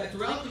aware that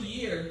throughout the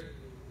year,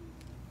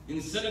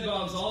 in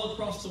synagogues all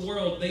across the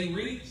world, they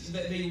read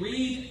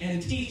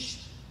and teach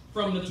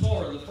from the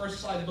Torah, the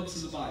first 5 books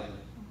of the Bible.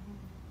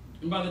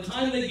 And by the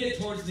time they get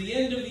towards the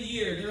end of the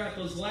year, they're at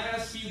those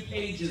last few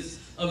pages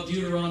of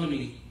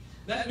Deuteronomy.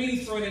 That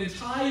means for an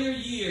entire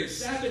year,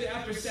 Sabbath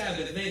after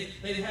Sabbath,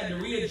 they had to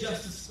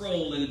readjust the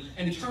scroll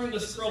and turn the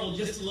scroll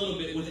just a little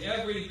bit with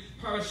every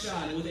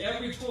parashah and with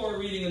every Torah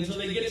reading until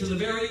they get to the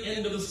very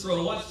end of the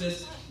scroll. Watch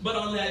this. But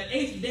on that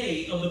 8th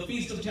day of the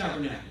Feast of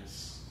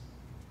Tabernacles,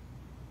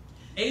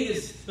 8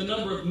 is the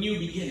number of new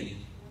beginning.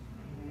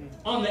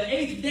 On the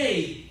 8th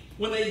day,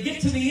 when they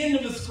get to the end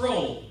of the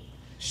scroll,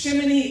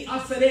 Shemini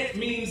Atzeret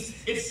means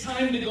it's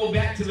time to go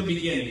back to the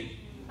beginning.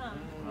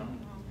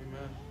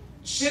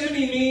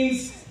 Shemini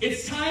means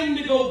it's time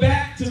to go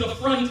back to the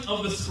front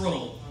of the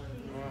scroll.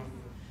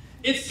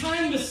 It's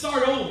time to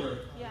start over.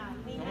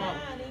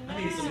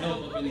 I need some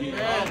help up in here.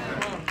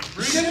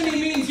 Shemini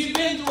means you've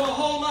been through a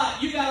whole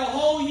lot. You got a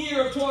whole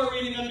year of Torah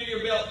reading under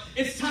your belt.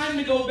 It's time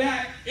to go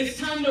back. It's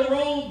time to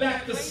roll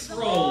back the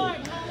scroll.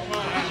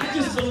 I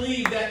just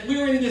believe that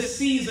we're in this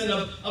season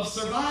of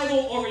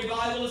survival or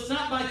revival. It's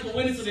not by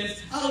coincidence.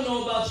 I don't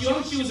know about you.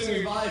 I'm choosing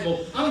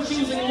revival. I'm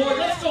choosing, Lord,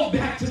 let's go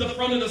back to the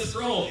front of the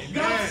scroll.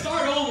 God,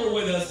 start over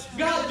with us.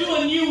 God, do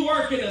a new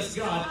work in us,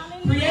 God.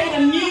 Create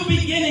a new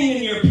beginning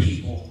in your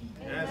people.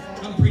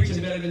 I'm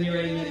preaching better than your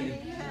amen.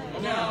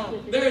 Now,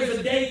 there is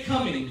a day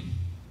coming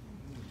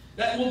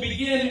that will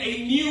begin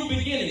a new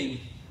beginning.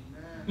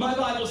 My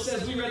Bible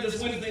says, we read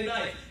this Wednesday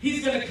night,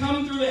 he's going to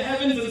come through the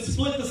heavens and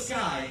split the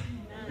sky.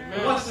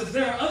 Watch this.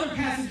 There are other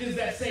passages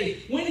that say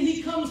when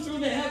he comes through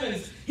the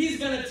heavens, he's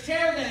going to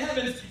tear the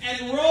heavens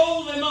and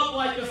roll them up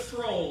like a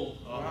scroll.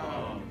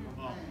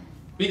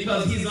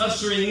 Because he's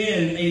ushering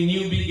in a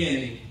new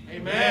beginning.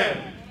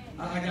 Amen.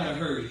 I got to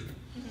hurry.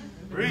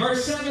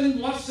 Verse 7,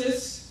 watch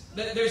this.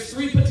 There's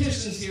 3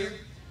 petitions here.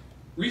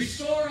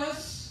 Restore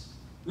us,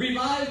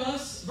 revive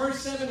us.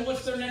 Verse 7,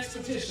 what's their next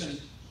petition?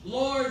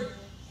 Lord,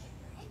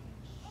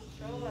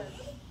 Show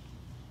us.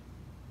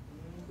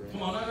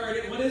 come on, I heard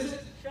it. What is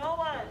it? Show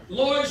us.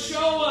 Lord,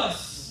 show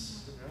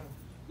us.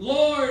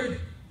 Lord,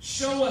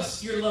 show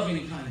us your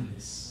loving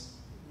kindness.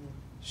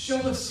 Show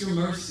us your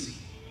mercy.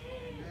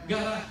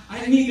 God,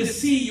 I need to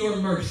see your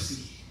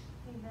mercy.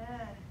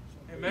 Amen.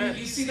 Amen.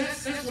 You see,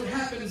 that's what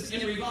happens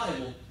in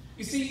revival.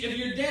 You see, if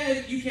you're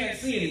dead, you can't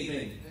see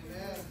anything.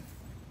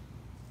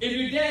 If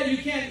you're dead, you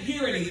can't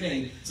hear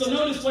anything. So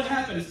notice what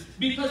happens.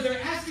 Because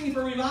they're asking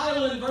for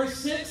revival in verse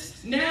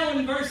 6, now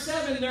in verse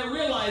 7, they're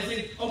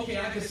realizing, okay,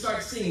 I can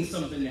start seeing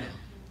something now.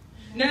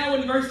 Now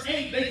in verse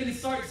 8, they can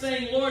start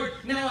saying, Lord,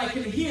 now I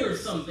can hear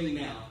something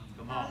now.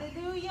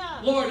 Hallelujah.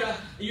 Lord,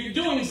 you're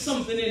doing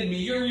something in me.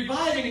 You're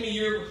reviving me.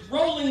 You're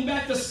rolling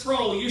back the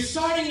scroll. You're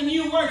starting a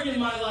new work in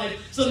my life.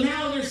 So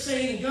now they're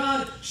saying,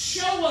 God,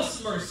 show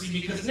us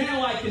mercy because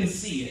now I can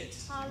see it.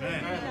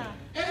 Hallelujah.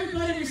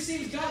 Everybody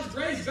receives God's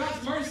grace,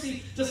 God's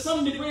mercy to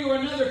some degree or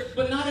another,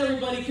 but not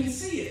everybody can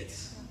see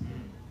it.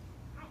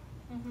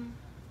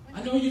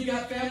 I know you've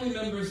got family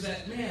members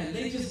that, man,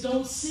 they just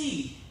don't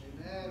see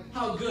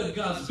how good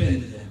God's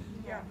been to them.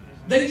 Yeah.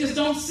 They just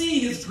don't see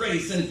his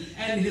grace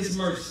and his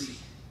mercy.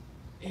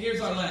 And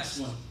here's our last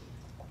one.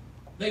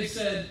 They've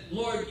said,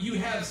 Lord, you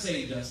have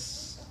saved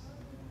us.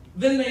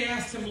 Then they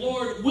asked him,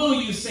 Lord,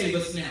 will you save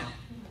us now?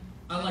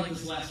 I like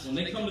this last one.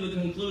 They come to the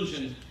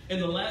conclusion in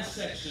the last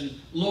section,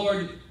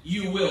 Lord,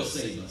 you will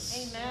save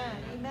us. Amen.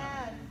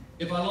 Amen.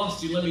 If I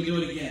lost you, let me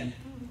do it again.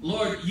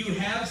 Lord, you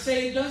have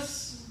saved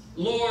us.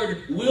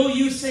 Lord, will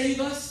you save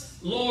us?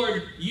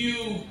 Lord,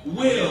 you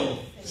will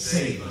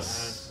save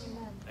us.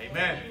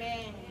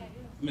 Amen.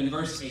 I'm in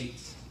verse 8.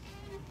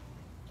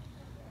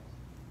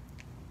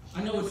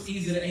 I know it's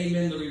easy to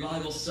amen the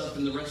revival stuff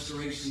and the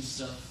restoration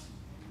stuff.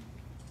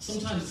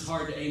 Sometimes it's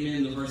hard to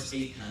amen the verse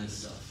 8 kind of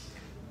stuff.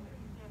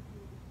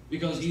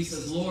 Because he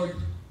says, Lord,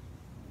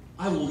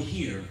 I will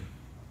hear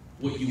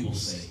what you will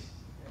say.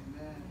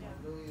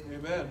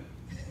 Amen.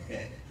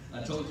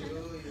 I told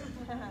you.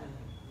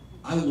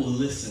 I will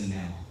listen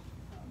now.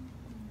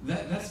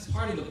 That's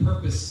part of the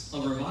purpose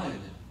of revival.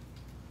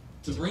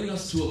 To bring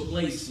us to a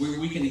place where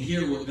we can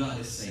hear what God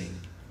is saying.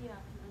 Yeah.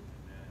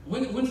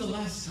 When's the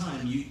last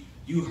time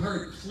you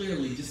heard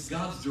clearly just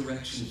God's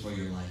direction for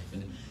your life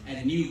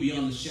and knew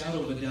beyond the shadow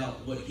of a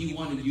doubt what he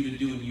wanted you to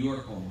do in your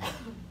home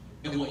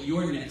and what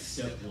your next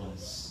step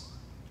was?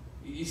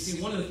 You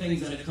see, one of the things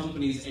that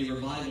accompanies a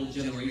revival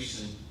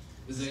generation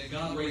is that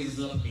God raises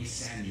up a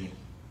Samuel.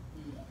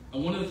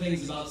 And one of the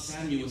things about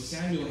Samuel is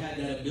Samuel had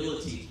that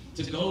ability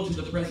to go to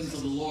the presence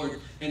of the Lord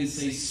and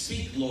say,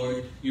 speak,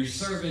 Lord, your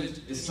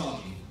servant is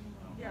talking.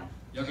 Yeah.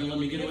 Y'all gonna let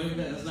me get away with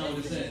that? That's not what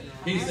it said.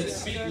 He said,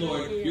 speak,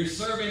 Lord, your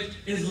servant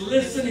is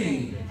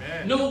listening.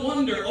 Amen. No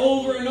wonder,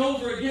 over and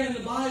over again in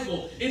the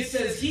Bible, it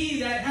says, he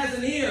that has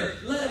an ear,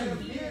 let him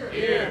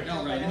hear.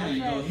 All right, now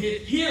you go.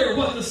 Hear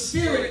what the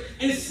Spirit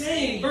is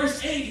saying.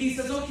 Verse 8, he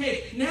says,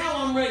 okay, now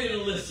I'm ready to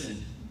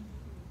listen.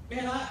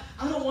 Man,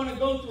 I don't want to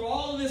go through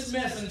all of this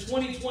mess in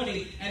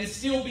 2020 and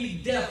still be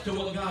deaf to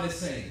what God is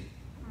saying.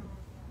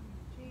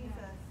 Jesus.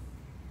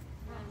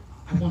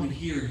 I want to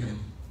hear him.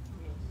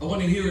 I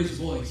want to hear his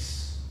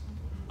voice.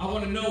 I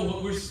want to know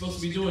what we're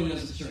supposed to be doing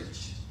as a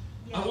church.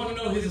 I want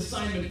to know his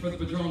assignment for the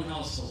Padron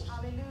household.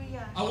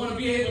 Hallelujah. I want to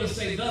be able to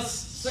say, thus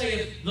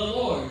saith the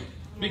Lord,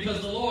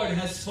 because the Lord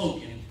has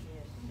spoken.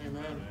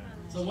 Amen.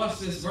 So watch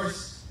this,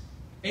 verse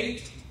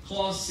 8,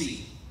 clause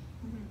C.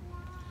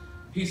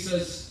 He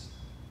says,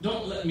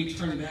 don't let me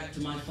turn back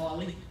to my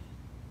folly.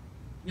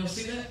 Y'all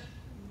see that?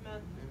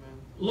 Amen.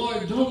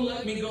 Lord, don't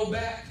let me go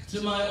back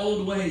to my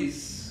old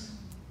ways.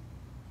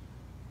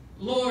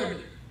 Lord,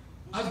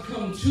 I've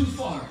come too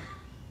far.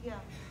 Yeah.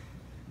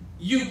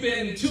 You've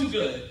been too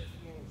good.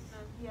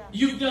 Yeah.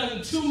 You've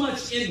done too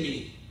much in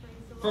me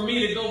for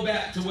me to go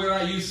back to where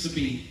I used to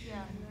be.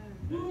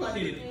 Yeah. Ooh, I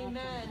need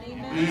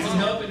Amen. some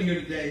help in here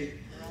today.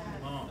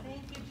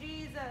 Thank you,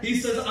 Jesus. He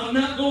says, I'm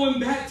not going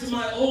back to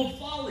my old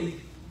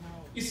folly.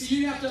 You see,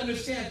 you have to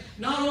understand,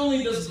 not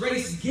only does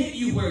grace get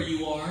you where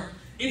you are,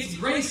 it's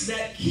grace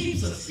that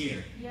keeps us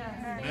here.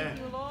 Yes. Thank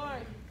you,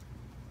 Lord.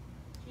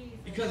 Jesus.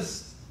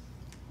 Because,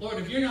 Lord,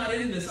 if you're not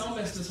in this, I'll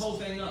mess this whole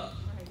thing up.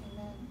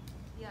 Amen.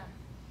 Yeah.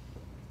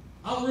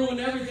 I'll ruin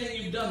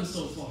everything you've done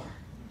so far.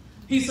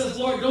 He says,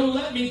 Lord, don't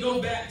let me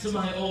go back to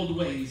my old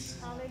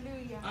ways.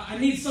 Hallelujah. I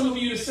need some of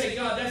you to say,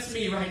 God, that's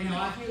me right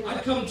now.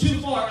 I've come too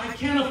far. I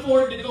can't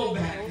afford to go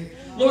back.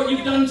 Lord,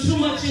 you've done too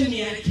much in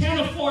me. I can't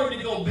afford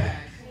to go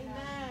back.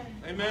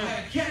 Amen. Amen.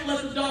 I can't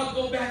let the dog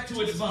go back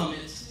to its vomit.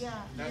 Yeah.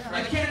 That's Yeah.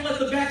 I can't let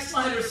the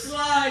backslider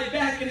slide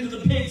back into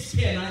the pig's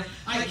pen.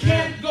 I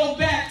can't go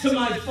back to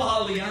my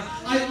folly.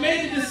 I've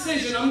made a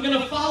decision. I'm going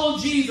to follow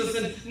Jesus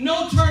and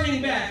no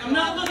turning back. I'm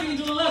not looking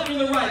to the left or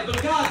the right,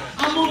 but God,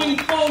 I'm moving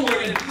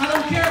forward. And I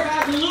don't care if I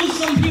have to lose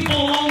some people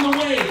along the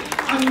way.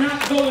 I'm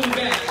not going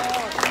back.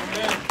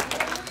 Amen.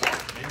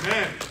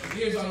 Amen.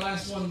 Here's our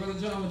last one. Brother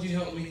John, would you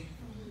help me?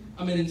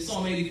 I'm in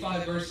Psalm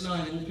 85, verse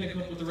 9. We'll pick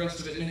up with the rest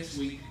of it next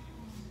week.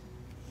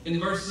 In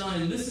verse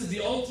 9, this is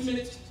the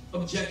ultimate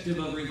objective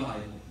of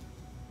revival.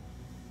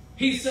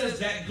 He says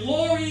that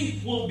glory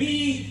will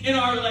be in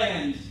our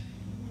land.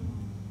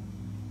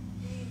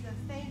 Jesus,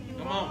 thank you,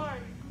 Come Lord.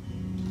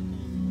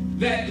 on.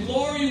 That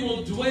glory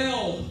will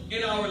dwell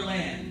in our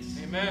land.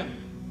 Amen.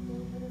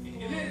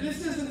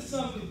 This isn't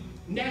some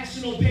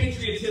national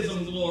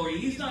patriotism glory.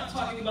 He's not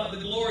talking about the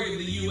glory of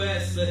the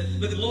U.S.,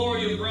 the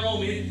glory of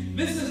Rome.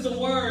 This is the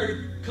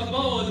word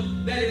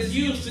kabod that is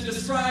used to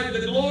describe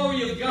the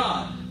glory of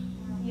God.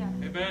 Yeah.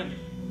 Amen.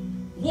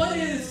 What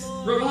is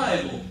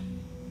revival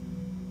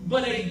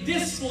but a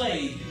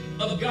display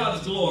of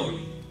God's glory?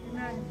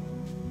 Amen.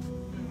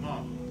 Come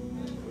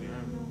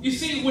on. You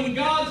see, when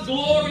God's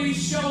glory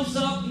shows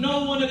up,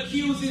 no one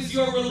accuses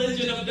your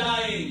religion of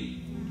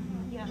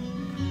dying. Yeah.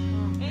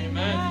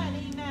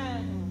 Amen.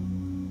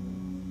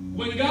 Amen.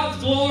 When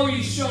God's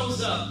glory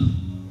shows up,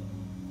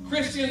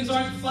 Christians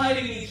aren't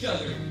fighting each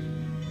other.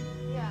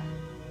 Yeah.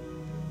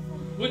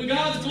 When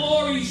God's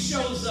glory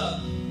shows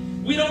up,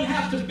 we don't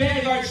have to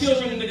beg our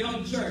children to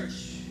come to church.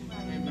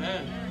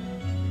 Amen.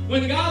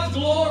 When God's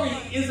glory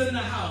is in the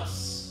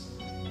house,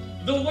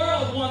 the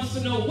world wants to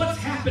know what's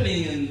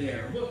happening in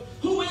there.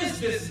 Who is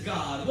this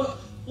God?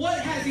 What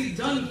has He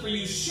done for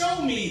you?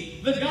 Show me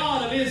the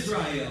God of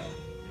Israel.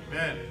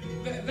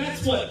 Amen.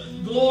 That's what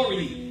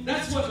glory,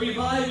 that's what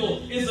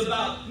revival is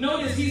about.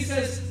 Notice He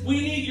says,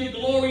 we need your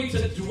glory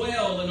to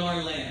dwell in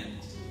our land.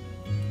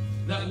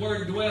 That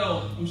word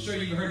dwell, I'm sure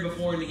you've heard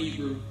before in the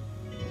Hebrew.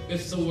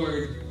 It's the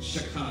word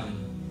Shekinah.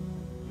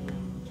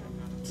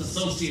 It's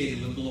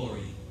associated with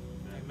glory.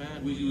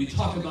 Amen. We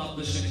talk about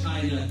the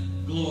Shekinah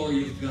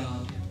glory of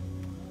God.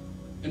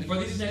 And for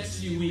these next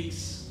few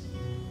weeks,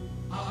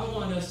 I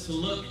want us to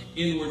look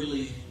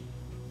inwardly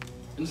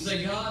and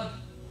say, God,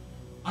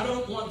 I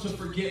don't want to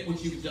forget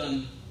what you've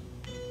done.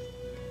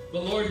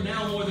 But Lord,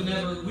 now more than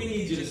ever, we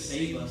need you to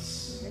save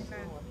us.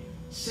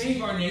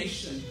 Save our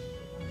nation.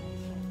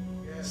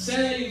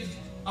 Save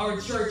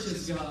our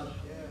churches, God.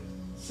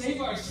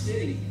 Save our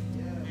city.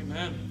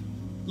 Amen.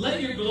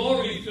 Let your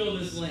glory fill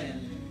this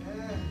land.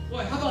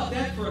 Boy, how about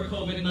that for a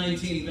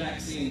COVID-19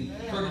 vaccine?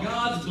 For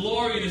God's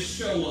glory to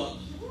show up.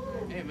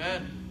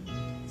 Amen.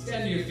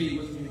 Stand to your feet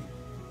with me.